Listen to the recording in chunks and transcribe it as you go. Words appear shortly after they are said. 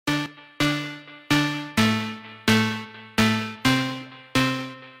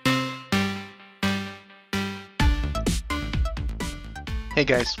Hey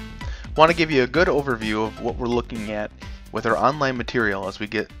guys, want to give you a good overview of what we're looking at with our online material as we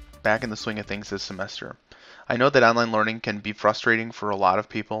get back in the swing of things this semester. I know that online learning can be frustrating for a lot of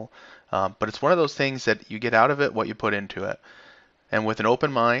people, but it's one of those things that you get out of it what you put into it. And with an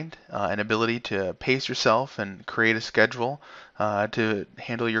open mind and ability to pace yourself and create a schedule to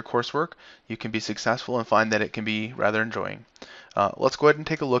handle your coursework, you can be successful and find that it can be rather enjoying. Let's go ahead and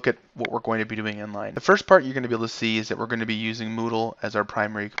take a look at what we're going to be doing online. The first part you're going to be able to see is that we're going to be using Moodle as our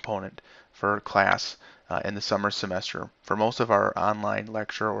primary component for class in the summer semester for most of our online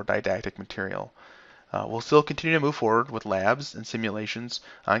lecture or didactic material. We'll still continue to move forward with labs and simulations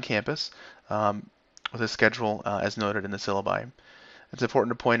on campus with a schedule as noted in the syllabi. It's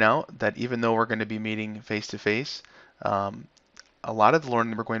important to point out that even though we're going to be meeting face to face, a lot of the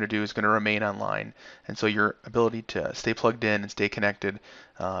learning we're going to do is going to remain online. And so your ability to stay plugged in and stay connected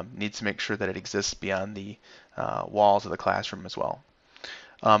needs to make sure that it exists beyond the walls of the classroom as well.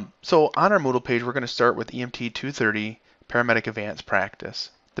 So on our Moodle page, we're going to start with EMT 230 Paramedic Advanced Practice.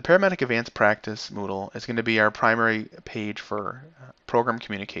 The Paramedic Advanced Practice Moodle is going to be our primary page for program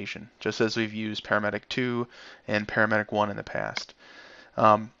communication, just as we've used Paramedic 2 and Paramedic 1 in the past.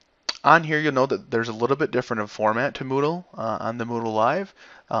 On here, you'll know that there's a little bit different of format to Moodle on the Moodle Live,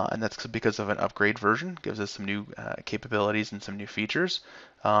 and that's because of an upgrade version. Gives us some new capabilities and some new features.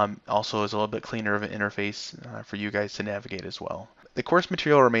 Also is a little bit cleaner of an interface for you guys to navigate as well. The course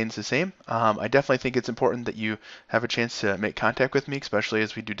material remains the same. I definitely think it's important that you have a chance to make contact with me, especially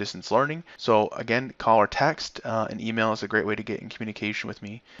as we do distance learning. So again, call or text and email is a great way to get in communication with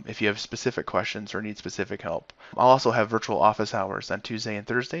me if you have specific questions or need specific help. I'll also have virtual office hours on Tuesday and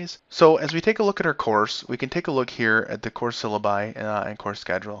Thursdays. So as we take a look at our course, we can take a look here at the course syllabi and course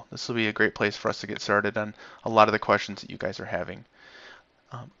schedule. This will be a great place for us to get started on a lot of the questions that you guys are having.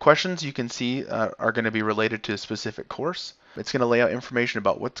 Questions you can see are going to be related to a specific course. It's going to lay out information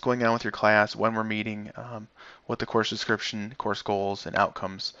about what's going on with your class, when we're meeting, what the course description, course goals, and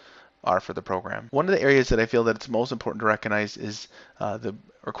outcomes are for the program. One of the areas that I feel that it's most important to recognize is the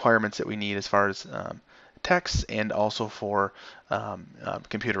requirements that we need as far as text and also for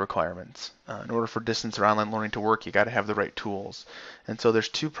computer requirements. In order for distance or online learning to work, you got to have the right tools. And so there's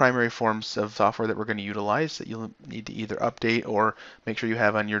two primary forms of software that we're going to utilize that you'll need to either update or make sure you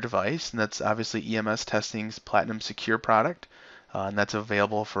have on your device. And that's obviously EMS Testing's Platinum Secure product. And that's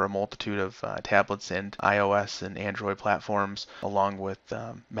available for a multitude of tablets and iOS and Android platforms, along with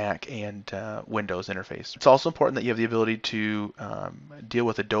Mac and Windows interface. It's also important that you have the ability to deal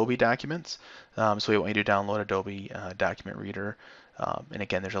with Adobe documents. So we want you to download Adobe Document Reader. And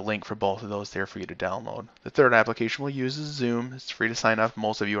again, there's a link for both of those there for you to download. The third application we'll use is Zoom. It's free to sign up.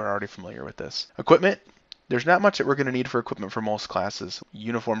 Most of you are already familiar with this. Equipment. There's not much that we're going to need for equipment for most classes.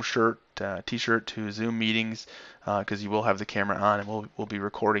 Uniform shirt, t-shirt to Zoom meetings, because you will have the camera on and we'll be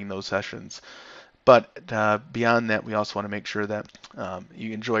recording those sessions. But beyond that, we also want to make sure that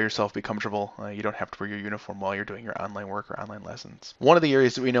you enjoy yourself, be comfortable. You don't have to wear your uniform while you're doing your online work or online lessons. One of the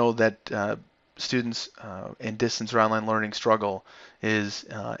areas that we know that students in distance or online learning struggle is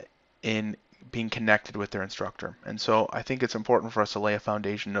in being connected with their instructor. And so I think it's important for us to lay a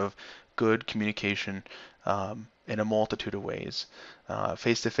foundation of good communication in a multitude of ways.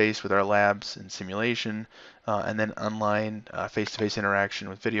 Face-to-face with our labs and simulation, and then online face-to-face interaction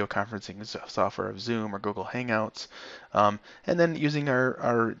with video conferencing software of Zoom or Google Hangouts, and then using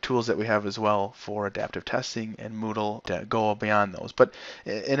our tools that we have as well for adaptive testing and Moodle to go beyond those. But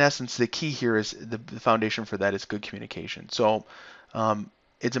in essence, the key here is the foundation for that is good communication. So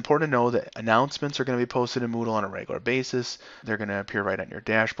it's important to know that announcements are going to be posted in Moodle on a regular basis. They're going to appear right on your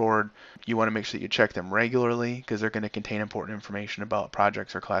dashboard. You want to make sure that you check them regularly because they're going to contain important information about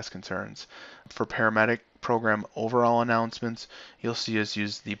projects or class concerns. For Paramedic program overall announcements, you'll see us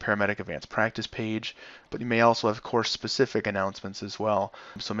use the Paramedic Advanced Practice page, but you may also have course-specific announcements as well.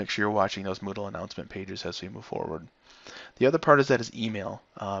 So make sure you're watching those Moodle announcement pages as we move forward. The other part is that is email.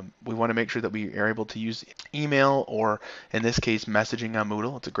 We want to make sure that we are able to use email or, in this case, messaging on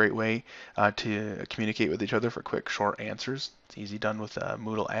Moodle. It's a great way to communicate with each other for quick, short answers. It's easy done with a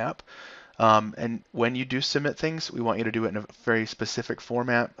Moodle app. And when you do submit things, we want you to do it in a very specific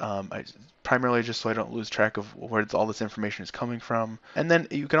format, primarily just so I don't lose track of where all this information is coming from. And then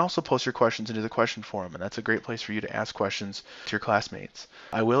you can also post your questions into the question forum, and that's a great place for you to ask questions to your classmates.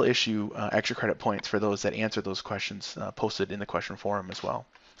 I will issue extra credit points for those that answer those questions posted in the question forum as well.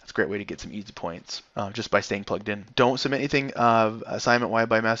 That's a great way to get some easy points just by staying plugged in. Don't submit anything assignment-wide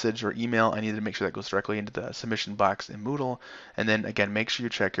by message or email. I need to make sure that goes directly into the submission box in Moodle. And then again, make sure you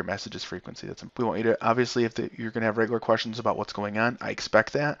check your messages frequency. We want you to, obviously, if you're going to have regular questions about what's going on, I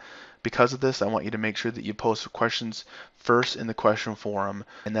expect that. Because of this, I want you to make sure that you post questions first in the question forum,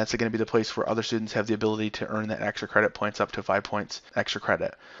 and that's going to be the place where other students have the ability to earn that extra credit points, up to 5 points extra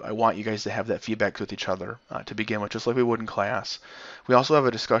credit. I want you guys to have that feedback with each other to begin with, just like we would in class. We also have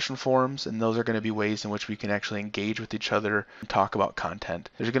a discussion forums, and those are going to be ways in which we can actually engage with each other and talk about content.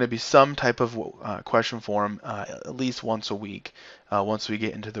 There's going to be some type of question forum at least once a week once we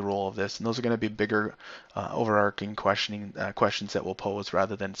get into the role of this, and those are going to be bigger overarching questions that we'll pose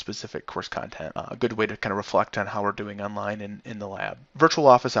rather than specific course content. A good way to kind of reflect on how we're doing online in the lab. Virtual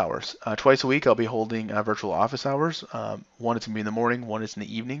office hours. Twice a week I'll be holding virtual office hours. One is going to be in the morning, one is in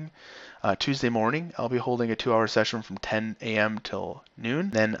the evening. Tuesday morning I'll be holding a 2-hour session from 10 a.m. till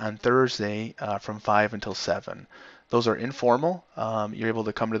noon. Then on Thursday from 5 until 7. Those are informal. You're able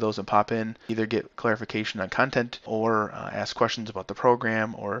to come to those and pop in, either get clarification on content or ask questions about the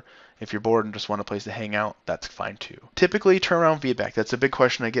program, or if you're bored and just want a place to hang out, that's fine too. Typically, turnaround feedback. That's a big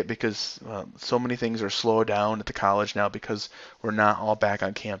question I get because so many things are slowed down at the college now because we're not all back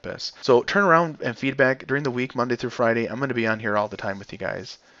on campus. So turnaround and feedback during the week, Monday through Friday, I'm going to be on here all the time with you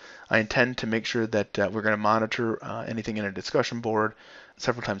guys. I intend to make sure that we're going to monitor anything in a discussion board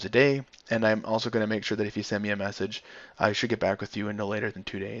several times a day, and I'm also going to make sure that if you send me a message, I should get back with you in no later than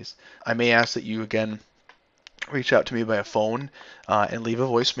 2 days. I may ask that you, again, reach out to me by a phone and leave a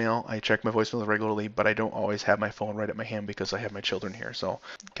voicemail. I check my voicemail regularly, but I don't always have my phone right at my hand because I have my children here. So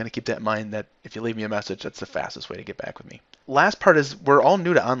kind of keep that in mind that if you leave me a message, that's the fastest way to get back with me. Last part is we're all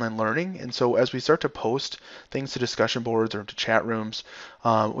new to online learning, and so as we start to post things to discussion boards or to chat rooms,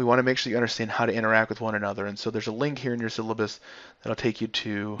 we want to make sure you understand how to interact with one another. And so there's a link here in your syllabus that'll take you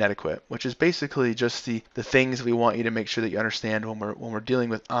to Netiquette, which is basically just the things we want you to make sure that you understand when we're dealing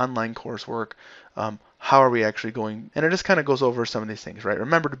with online coursework. How are we actually going? And it just kind of goes over some of these things, right?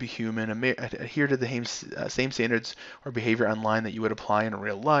 Remember to be human, adhere to the same standards or behavior online that you would apply in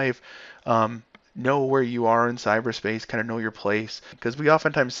real life. Know where you are in cyberspace, kind of know your place, because we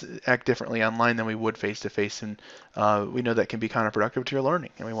oftentimes act differently online than we would face-to-face, and we know that can be counterproductive to your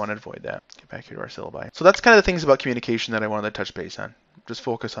learning, and we want to avoid that. Get back here to our syllabi. So that's kind of the things about communication that I wanted to touch base on. Just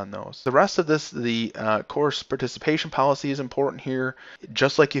focus on those. The rest of this, the course participation policy is important here.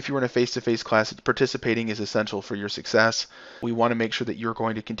 Just like if you were in a face-to-face class, participating is essential for your success. We want to make sure that you're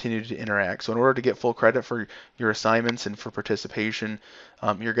going to continue to interact. So in order to get full credit for your assignments and for participation,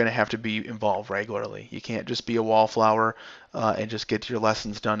 you're going to have to be involved regularly. You can't just be a wallflower and just get your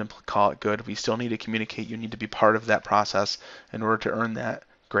lessons done and call it good. We still need to communicate. You need to be part of that process in order to earn that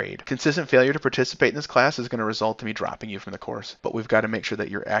grade. Consistent failure to participate in this class is going to result in me dropping you from the course, but we've got to make sure that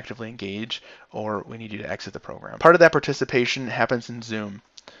you're actively engaged or we need you to exit the program. Part of that participation happens in Zoom.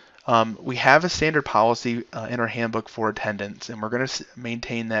 We have a standard policy in our handbook for attendance, and we're going to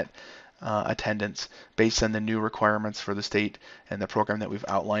maintain that attendance based on the new requirements for the state and the program that we've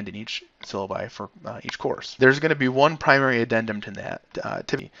outlined in each syllabi for each course. There's going to be one primary addendum to that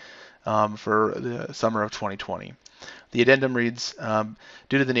for the summer of 2020. The addendum reads,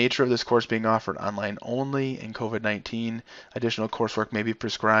 due to the nature of this course being offered online only in COVID-19, additional coursework may be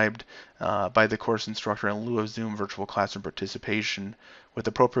prescribed by the course instructor in lieu of Zoom virtual classroom participation with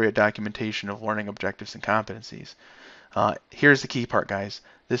appropriate documentation of learning objectives and competencies. Here's the key part, guys.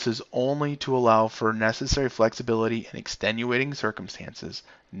 This is only to allow for necessary flexibility in extenuating circumstances,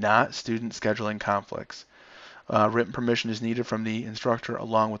 not student scheduling conflicts. Written permission is needed from the instructor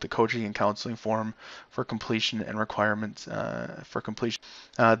along with the coaching and counseling form for completion and requirements for completion.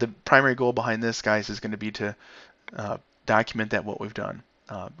 The primary goal behind this, guys, is going to be to document what we've done.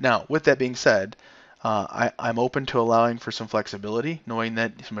 Now, with that being said, I'm open to allowing for some flexibility, knowing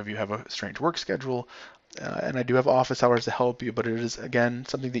that some of you have a strange work schedule, and I do have office hours to help you, but it is, again,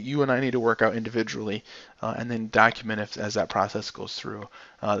 something that you and I need to work out individually and then document as that process goes through.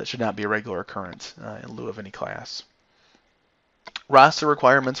 That should not be a regular occurrence in lieu of any class. Roster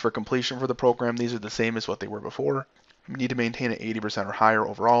requirements for completion for the program, these are the same as what they were before. You need to maintain an 80% or higher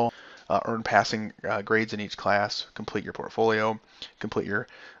overall, earn passing grades in each class, complete your portfolio, complete your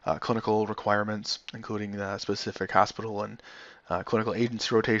clinical requirements, including the specific hospital and clinical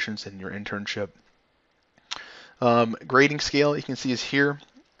agency rotations and your internship. Grading scale, you can see, is here.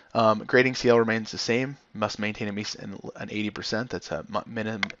 Grading scale remains the same. Must maintain at least an 80%. That's a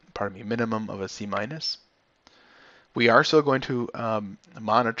minimum of a C-. We are still going to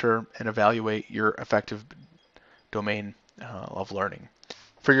monitor and evaluate your effective domain of learning.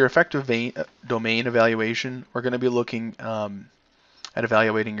 For your effective domain evaluation, we're going to be looking at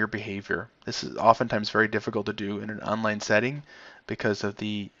evaluating your behavior. This is oftentimes very difficult to do in an online setting because of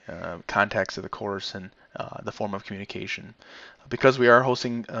the context of the course and the form of communication. Because we are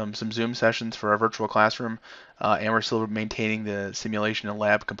hosting some Zoom sessions for our virtual classroom, and we're still maintaining the simulation and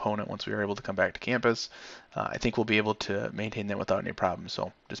lab component once we are able to come back to campus, I think we'll be able to maintain that without any problems.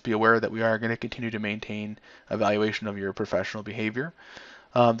 So just be aware that we are going to continue to maintain evaluation of your professional behavior.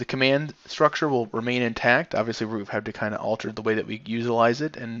 The command structure will remain intact. Obviously, we've had to kind of alter the way that we utilize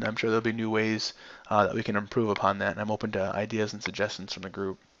it, and I'm sure there'll be new ways that we can improve upon that. And I'm open to ideas and suggestions from the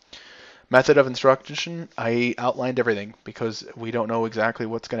group. Method of instruction, I outlined everything because we don't know exactly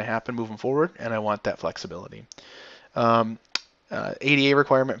what's going to happen moving forward, and I want that flexibility. Um, ADA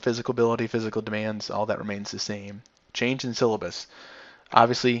requirement, physical ability, physical demands, all that remains the same. Change in syllabus.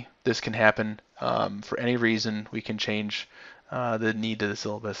 Obviously, this can happen for any reason. We can change the need to the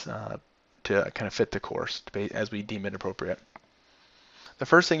syllabus to kind of fit the course as we deem it appropriate. The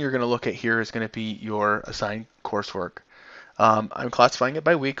first thing you're going to look at here is going to be your assigned coursework. I'm classifying it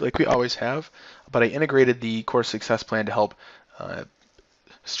by week like we always have, but I integrated the course success plan to help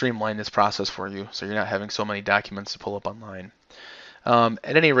streamline this process for you so you're not having so many documents to pull up online.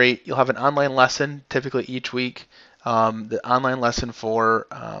 At any rate, you'll have an online lesson typically each week. The online lesson for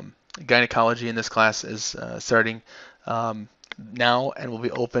gynecology in this class is starting now and will be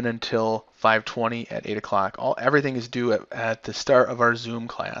open until 5:20 at 8 o'clock. Everything is due at the start of our Zoom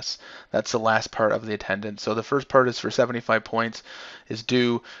class. That's the last part of the attendance. So the first part is for 75 points, is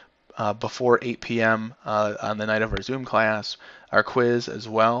due before 8 p.m. On the night of our Zoom class. Our quiz as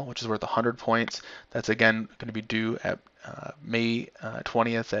well, which is worth 100 points. That's again going to be due at May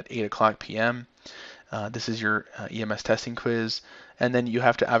 20th at 8 o'clock p.m. This is your EMS testing quiz. And then you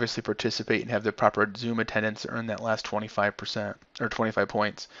have to obviously participate and have the proper Zoom attendance to earn that last 25% or 25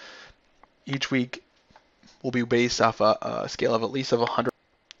 points. Each week will be based off a scale of at least of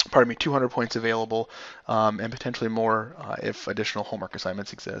 200 points available, and potentially more if additional homework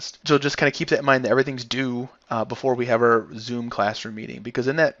assignments exist. So just kind of keep that in mind that everything's due before we have our Zoom classroom meeting, because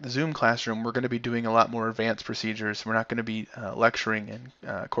in that Zoom classroom we're going to be doing a lot more advanced procedures. We're not going to be lecturing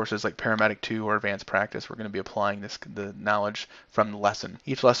in courses like Paramedic 2 or Advanced Practice. We're going to be applying the knowledge from the lesson.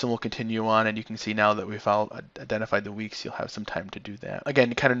 Each lesson will continue on, and you can see now that we've identified the weeks, you'll have some time to do that.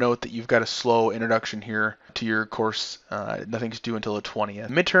 Again, kind of note that you've got a slow introduction here to your course. Nothing's due until the 20th.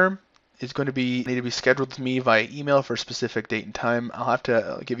 Midterm is going to need to be scheduled with me via email for a specific date and time. I'll have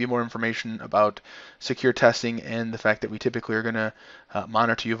to give you more information about secure testing and the fact that we typically are going to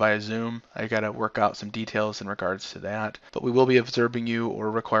monitor you via Zoom. I got to work out some details in regards to that, but we will be observing you or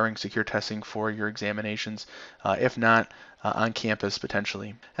requiring secure testing for your examinations, if not on campus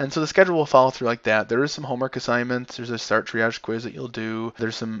potentially. And so the schedule will follow through like that. There is some homework assignments. There's a start triage quiz that you'll do.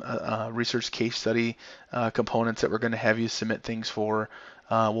 There's some research case study components that we're going to have you submit things for.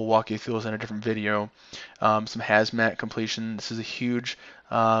 We'll walk you through those in a different video. Some hazmat completion. This is a huge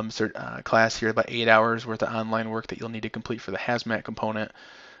class here, about 8 hours worth of online work that you'll need to complete for the hazmat component,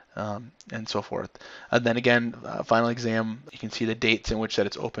 and so forth. And then again, final exam, you can see the dates in which that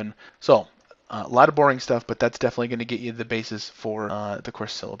it's open. So a lot of boring stuff, but that's definitely going to get you the basis for the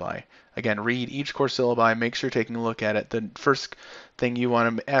course syllabi. Again, read each course syllabi, make sure you're taking a look at it. The first thing you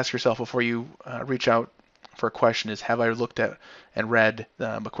want to ask yourself before you reach out for a question is, have I looked at and read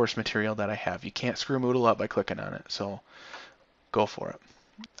the course material that I have? You can't screw Moodle up by clicking on it, so go for it.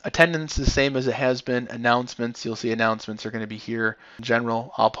 Attendance is the same as it has been. Announcements, you'll see announcements are going to be here. In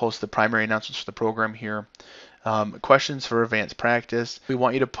general, I'll post the primary announcements for the program here. Questions for advanced practice. We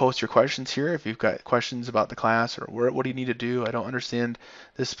want you to post your questions here if you've got questions about the class or what do you need to do. I don't understand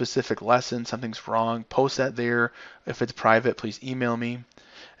this specific lesson. Something's wrong. Post that there. If it's private, please email me.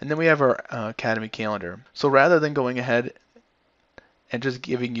 And then we have our Academy calendar. So rather than going ahead and just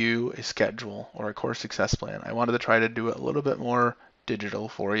giving you a schedule or a course success plan, I wanted to try to do it a little bit more digital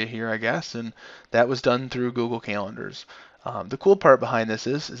for you here, I guess, and that was done through Google Calendars. The cool part behind this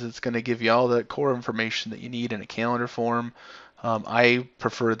is it's going to give you all the core information that you need in a calendar form. I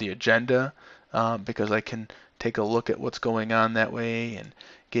prefer the agenda because I can take a look at what's going on that way and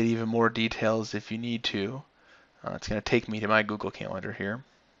get even more details if you need to. It's going to take me to my Google Calendar here.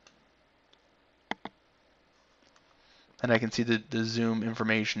 And I can see the Zoom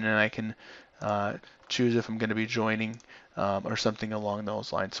information, and I can choose if I'm going to be joining or something along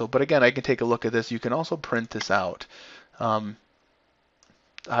those lines. So, but again, I can take a look at this. You can also print this out.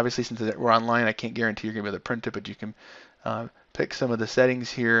 Obviously, since we're online, I can't guarantee you're going to be able to print it, but you can pick some of the settings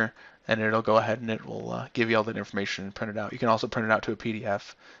here, and it'll go ahead and it will give you all that information and print it out. You can also print it out to a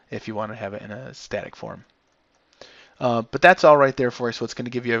PDF if you want to have it in a static form. But that's all right there for you, so it's going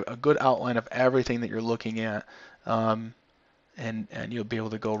to give you a good outline of everything that you're looking at, and you'll be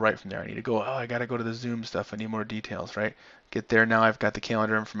able to go right from there. I need to go, I got to go to the Zoom stuff. I need more details, right? Get there now. I've got the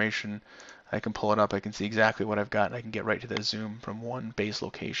calendar information. I can pull it up. I can see exactly what I've got. And I can get right to the Zoom from one base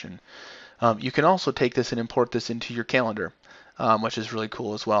location. You can also take this and import this into your calendar, which is really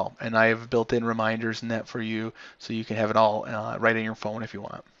cool as well. And I have built-in reminders in that for you, so you can have it all right on your phone if you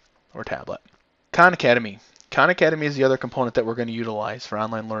want, or tablet. Khan Academy. Khan Academy is the other component that we're going to utilize for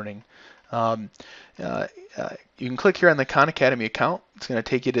online learning. Um, uh, you can click here on the Khan Academy account. It's going to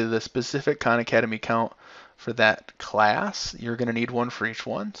take you to the specific Khan Academy account for that class. You're going to need one for each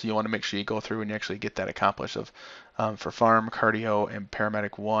one, so you want to make sure you go through and actually get that accomplished for Pharm, Cardio, and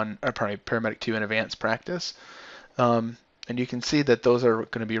Paramedic 1, or probably Paramedic 2 and Advanced Practice. And you can see that those are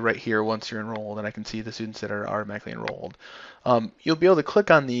going to be right here once you're enrolled, and I can see the students that are automatically enrolled. You'll be able to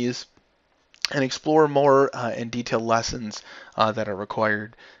click on these and explore more in detail lessons that are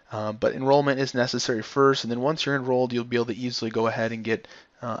required. But enrollment is necessary first, and then once you're enrolled, you'll be able to easily go ahead and get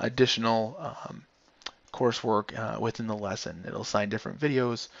additional coursework within the lesson. It'll assign different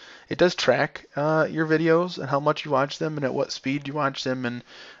videos. It does track your videos and how much you watch them and at what speed you watch them, and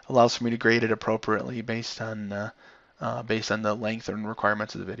allows for me to grade it appropriately based on the length and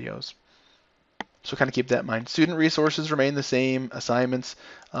requirements of the videos. So kind of keep that in mind. Student resources remain the same. Assignments.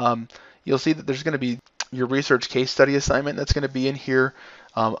 You'll see that there's going to be your research case study assignment that's going to be in here.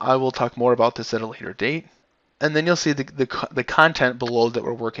 I will talk more about this at a later date. And then you'll see the content below that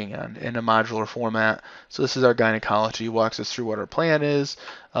we're working on in a modular format. So this is our gynecology, walks us through what our plan is.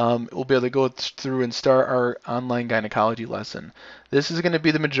 We'll be able to go through and start our online gynecology lesson. This is going to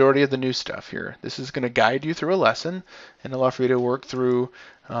be the majority of the new stuff here. This is going to guide you through a lesson and allow for you to work through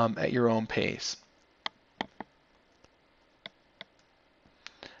at your own pace.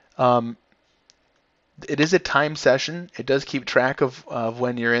 It is a time session. It does keep track of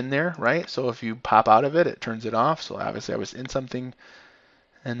when you're in there, right? So if you pop out of it, it turns it off. So obviously I was in something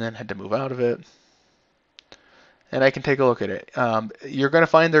and then had to move out of it. And I can take a look at it. You're going to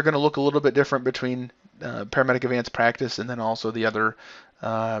find they're going to look a little bit different between Paramedic Advanced Practice and then also the other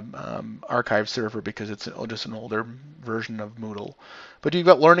archive server, because it's just an older version of Moodle. But you've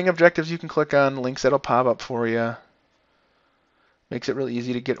got learning objectives you can click on, links that'll pop up for you. Makes it really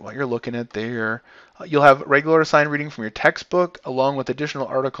easy to get what you're looking at there. You'll have regular assigned reading from your textbook, along with additional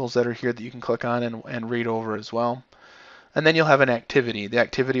articles that are here that you can click on and read over as well. And then you'll have an activity. The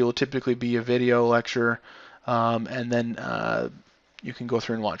activity will typically be a video lecture, and then you can go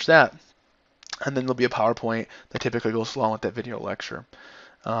through and watch that. And then there'll be a PowerPoint that typically goes along with that video lecture.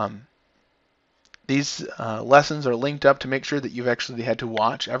 These lessons are linked up to make sure that you've actually had to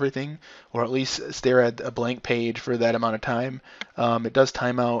watch everything, or at least stare at a blank page for that amount of time. It does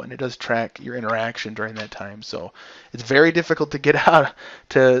time out, and it does track your interaction during that time. So it's very difficult to get out,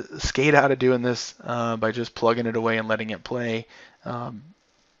 to skate out of doing this by just plugging it away and letting it play.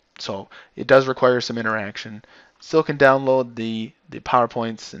 So it does require some interaction. Still can download the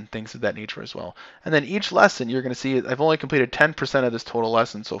PowerPoints and things of that nature as well. And then each lesson, you're going to see I've only completed 10% of this total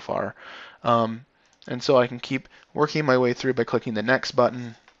lesson so far. And so I can keep working my way through by clicking the next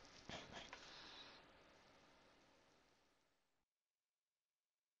button.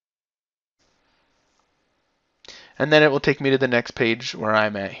 And then it will take me to the next page where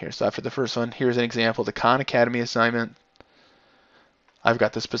I'm at here. So after the first one, here's an example of the Khan Academy assignment. I've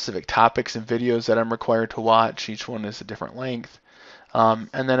got the specific topics and videos that I'm required to watch. Each one is a different length. And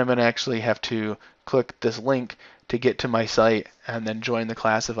then I'm going to actually have to click this link to get to my site and then join the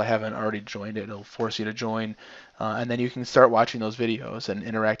class if I haven't already joined it. It'll force you to join, and then you can start watching those videos and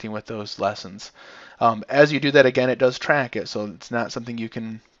interacting with those lessons. As you do that, again, it does track it, so it's not something you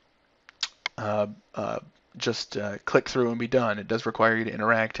can just click through and be done. It does require you to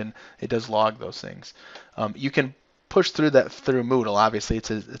interact, and it does log those things. You can push through that through Moodle. Obviously, it's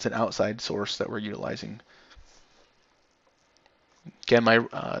an outside source that we're utilizing. Again,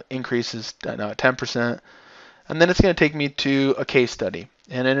 my increase is now at 10%. And then it's going to take me to a case study.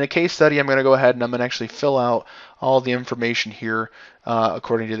 And in a case study, I'm going to go ahead and I'm going to actually fill out all the information here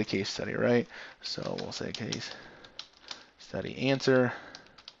according to the case study, right? So we'll say case study answer,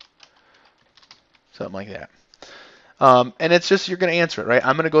 something like that. And it's just, you're going to answer it, right?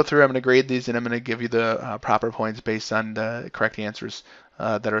 I'm going to go through, I'm going to grade these, and I'm going to give you the proper points based on the correct answers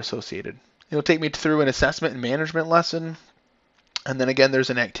that are associated. It'll take me through an assessment and management lesson. And then again, there's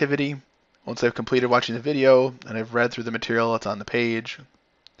an activity. Once I've completed watching the video and I've read through the material that's on the page,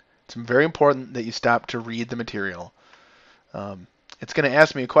 it's very important that you stop to read the material. It's going to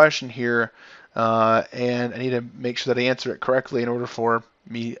ask me a question here, and I need to make sure that I answer it correctly in order for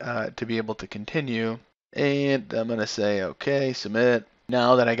me to be able to continue. And I'm going to say, okay, submit.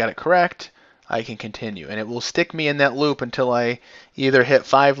 Now that I got it correct, I can continue. And it will stick me in that loop until I either hit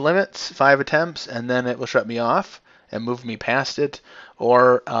 5 limits, 5 attempts, and then it will shut me off and move me past it,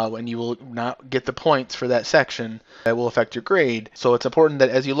 or when you will not get the points for that section, that will affect your grade. So it's important that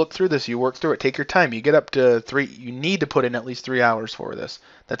as you look through this, you work through it, take your time. You get up to you need to put in at least 3 hours for this.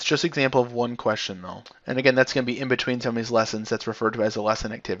 That's just an example of one question though. And again, that's going to be in between some of these lessons. That's referred to as a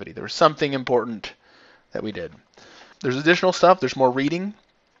lesson activity. There was something important that we did. There's additional stuff. There's more reading.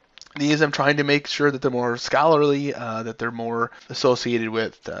 These I'm trying to make sure that they're more scholarly, that they're more associated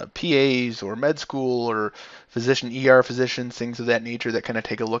with PAs or med school or ER physicians, things of that nature that kind of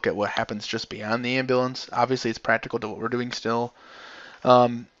take a look at what happens just beyond the ambulance. Obviously, it's practical to what we're doing still.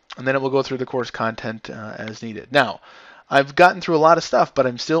 And then it will go through the course content as needed. Now, I've gotten through a lot of stuff, but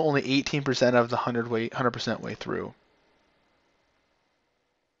I'm still only 18% of the 100% way through.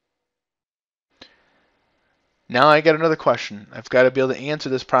 Now I got another question. I've got to be able to answer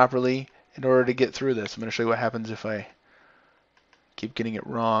this properly in order to get through this. I'm going to show you what happens if I keep getting it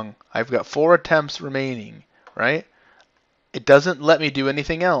wrong. I've got 4 attempts remaining, right? It doesn't let me do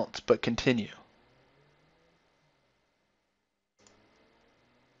anything else but continue.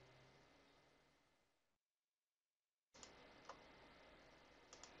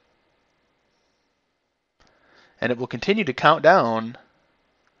 And it will continue to count down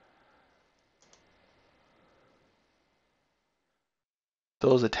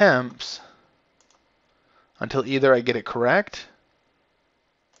those attempts until either I get it correct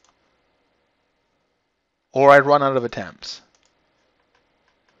or I run out of attempts.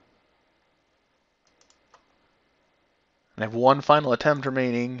 And I have 1 final attempt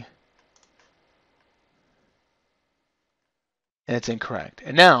remaining, and it's incorrect.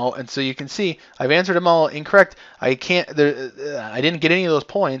 And so you can see I've answered them all incorrect. I didn't get any of those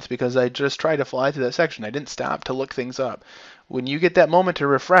points because I just tried to fly through that section. I didn't stop to look things up. When you get that moment to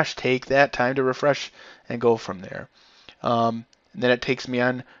refresh, take that time to refresh and go from there. And then it takes me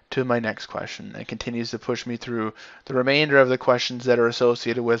on to my next question. It continues to push me through the remainder of the questions that are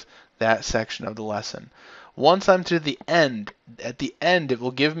associated with that section of the lesson. Once I'm to the end, at the end it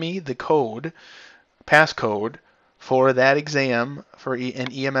will give me the code, passcode, for that exam for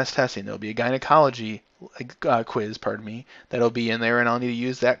an EMS testing. There'll be a gynecology quiz, that'll be in there, and I'll need to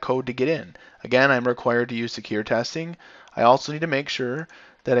use that code to get in. Again, I'm required to use secure testing. I also need to make sure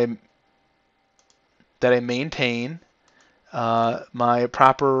that I maintain my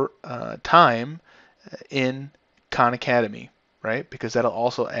proper time in Khan Academy, right? Because that'll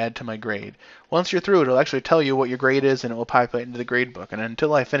also add to my grade. Once you're through, it'll actually tell you what your grade is, and it will populate into the grade book. And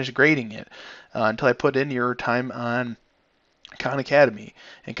until I finish grading it, until I put in your time on Khan Academy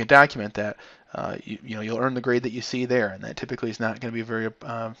and can document that, you'll earn the grade that you see there, and that typically is not going to be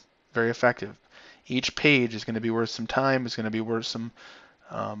very effective. Each page is going to be worth some time. It's going to be worth some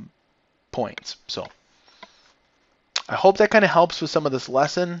points. So I hope that kind of helps with some of this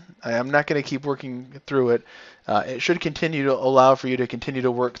lesson. I'm not going to keep working through it. It should continue to allow for you to continue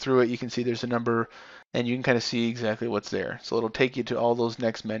to work through it. You can see there's a number, and you can kind of see exactly what's there. So it'll take you to all those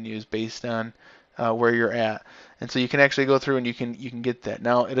next menus based on where you're at. And so you can actually go through and you can get that.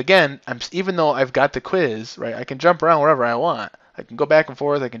 Now, even though I've got the quiz, right, I can jump around wherever I want. I can go back and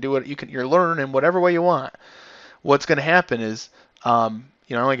forth. I can do what you're learning in whatever way you want. What's going to happen is, I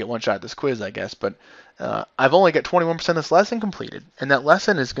only get one shot at this quiz, I guess, but I've only got 21% of this lesson completed, and that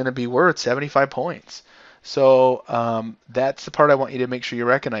lesson is going to be worth 75 points. So that's the part I want you to make sure you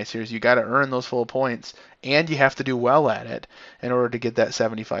recognize here is you got to earn those full points, and you have to do well at it in order to get that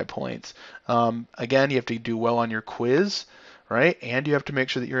 75 points. Again, you have to do well on your quiz, right? And you have to make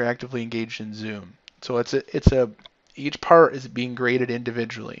sure that you're actively engaged in Zoom. So each part is being graded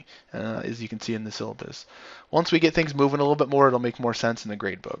individually, as you can see in the syllabus. Once we get things moving a little bit more, it'll make more sense in the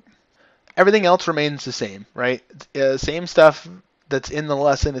grade book. Everything else remains the same, right? Same stuff that's in the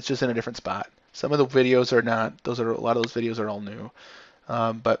lesson, it's just in a different spot. Some of the videos are not. A lot of those videos are all new.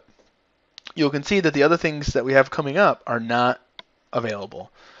 But you can see that the other things that we have coming up are not available.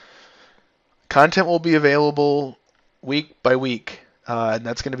 Content will be available week by week, and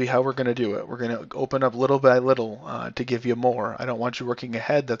that's going to be how we're going to do it. We're going to open up little by little to give you more. I don't want you working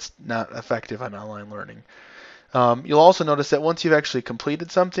ahead. That's not effective on online learning. You'll also notice that once you've actually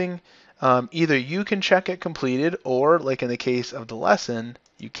completed something, either you can check it completed, or like in the case of the lesson,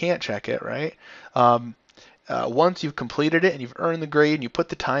 you can't check it, right? Once you've completed it and you've earned the grade and you put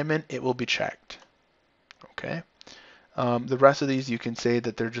the time in, it will be checked. Okay. The rest of these, you can say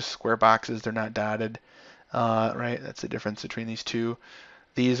that they're just square boxes. They're not dotted, right? That's the difference between these two.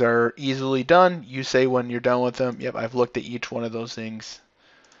 These are easily done. You say when you're done with them, yep, I've looked at each one of those things,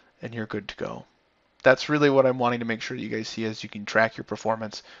 and you're good to go. That's really what I'm wanting to make sure you guys see, as you can track your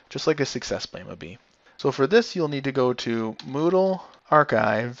performance, just like a success plan would be. So for this, you'll need to go to Moodle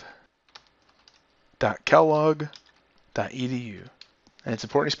archive.kellogg.edu. And it's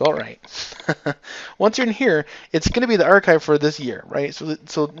important you spell it right. Once you're in here, it's going to be the archive for this year, right?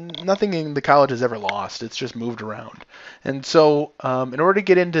 So nothing in the college is ever lost. It's just moved around. And so in order to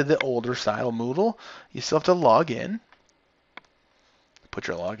get into the older style Moodle, you still have to log in. Put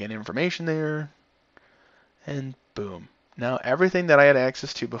your login information there, and boom. Now everything that I had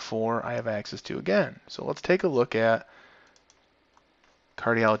access to before, I have access to again. So let's take a look at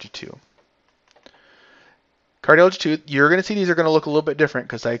Cardiology 2. Cardiology 2, you're going to see these are going to look a little bit different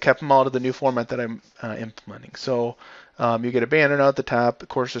because I kept them all to the new format that I'm implementing. So you get a banner out at the top,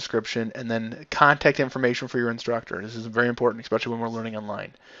 course description, and then contact information for your instructor. This is very important, especially when we're learning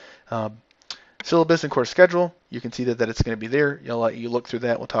online. Syllabus and course schedule, you can see that it's going to be there. You look through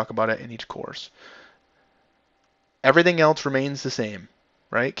that. We'll talk about it in each course. Everything else remains the same,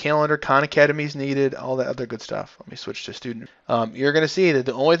 right? Calendar, Khan Academies needed, all that other good stuff. Let me switch to student. You're going to see that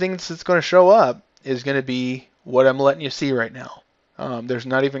the only thing that's going to show up is going to be what I'm letting you see right now. There's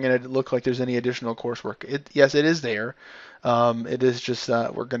not even going to look like there's any additional coursework. Yes, it is there. It is just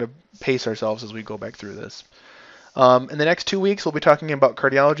we're going to pace ourselves as we go back through this. In the next 2 weeks, we'll be talking about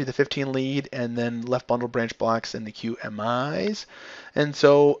cardiology, the 15 lead, and then left bundle branch blocks and the QMIs. And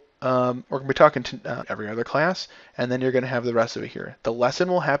so we're going to be talking to every other class, and then you're going to have the rest of it here. The lesson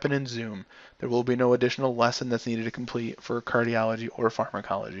will happen in Zoom. There will be no additional lesson that's needed to complete for cardiology or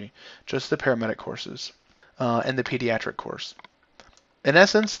pharmacology, just the paramedic courses and the pediatric course. In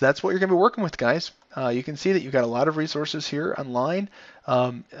essence, that's what you're going to be working with, guys. You can see that you've got a lot of resources here online,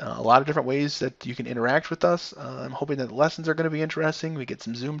 a lot of different ways that you can interact with us. I'm hoping that the lessons are going to be interesting. We get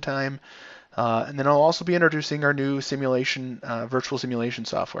some Zoom time. And then I'll also be introducing our new simulation, virtual simulation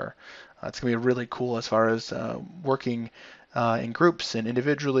software. It's going to be really cool as far as working in groups and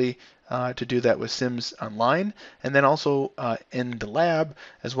individually to do that with Sims online, and then also in the lab,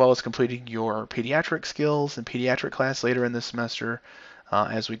 as well as completing your pediatric skills and pediatric class later in this semester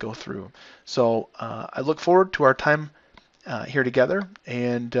as we go through. So I look forward to our time here together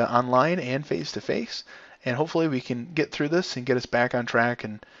and online and face-to-face, and hopefully we can get through this and get us back on track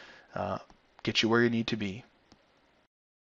and get you where you need to be.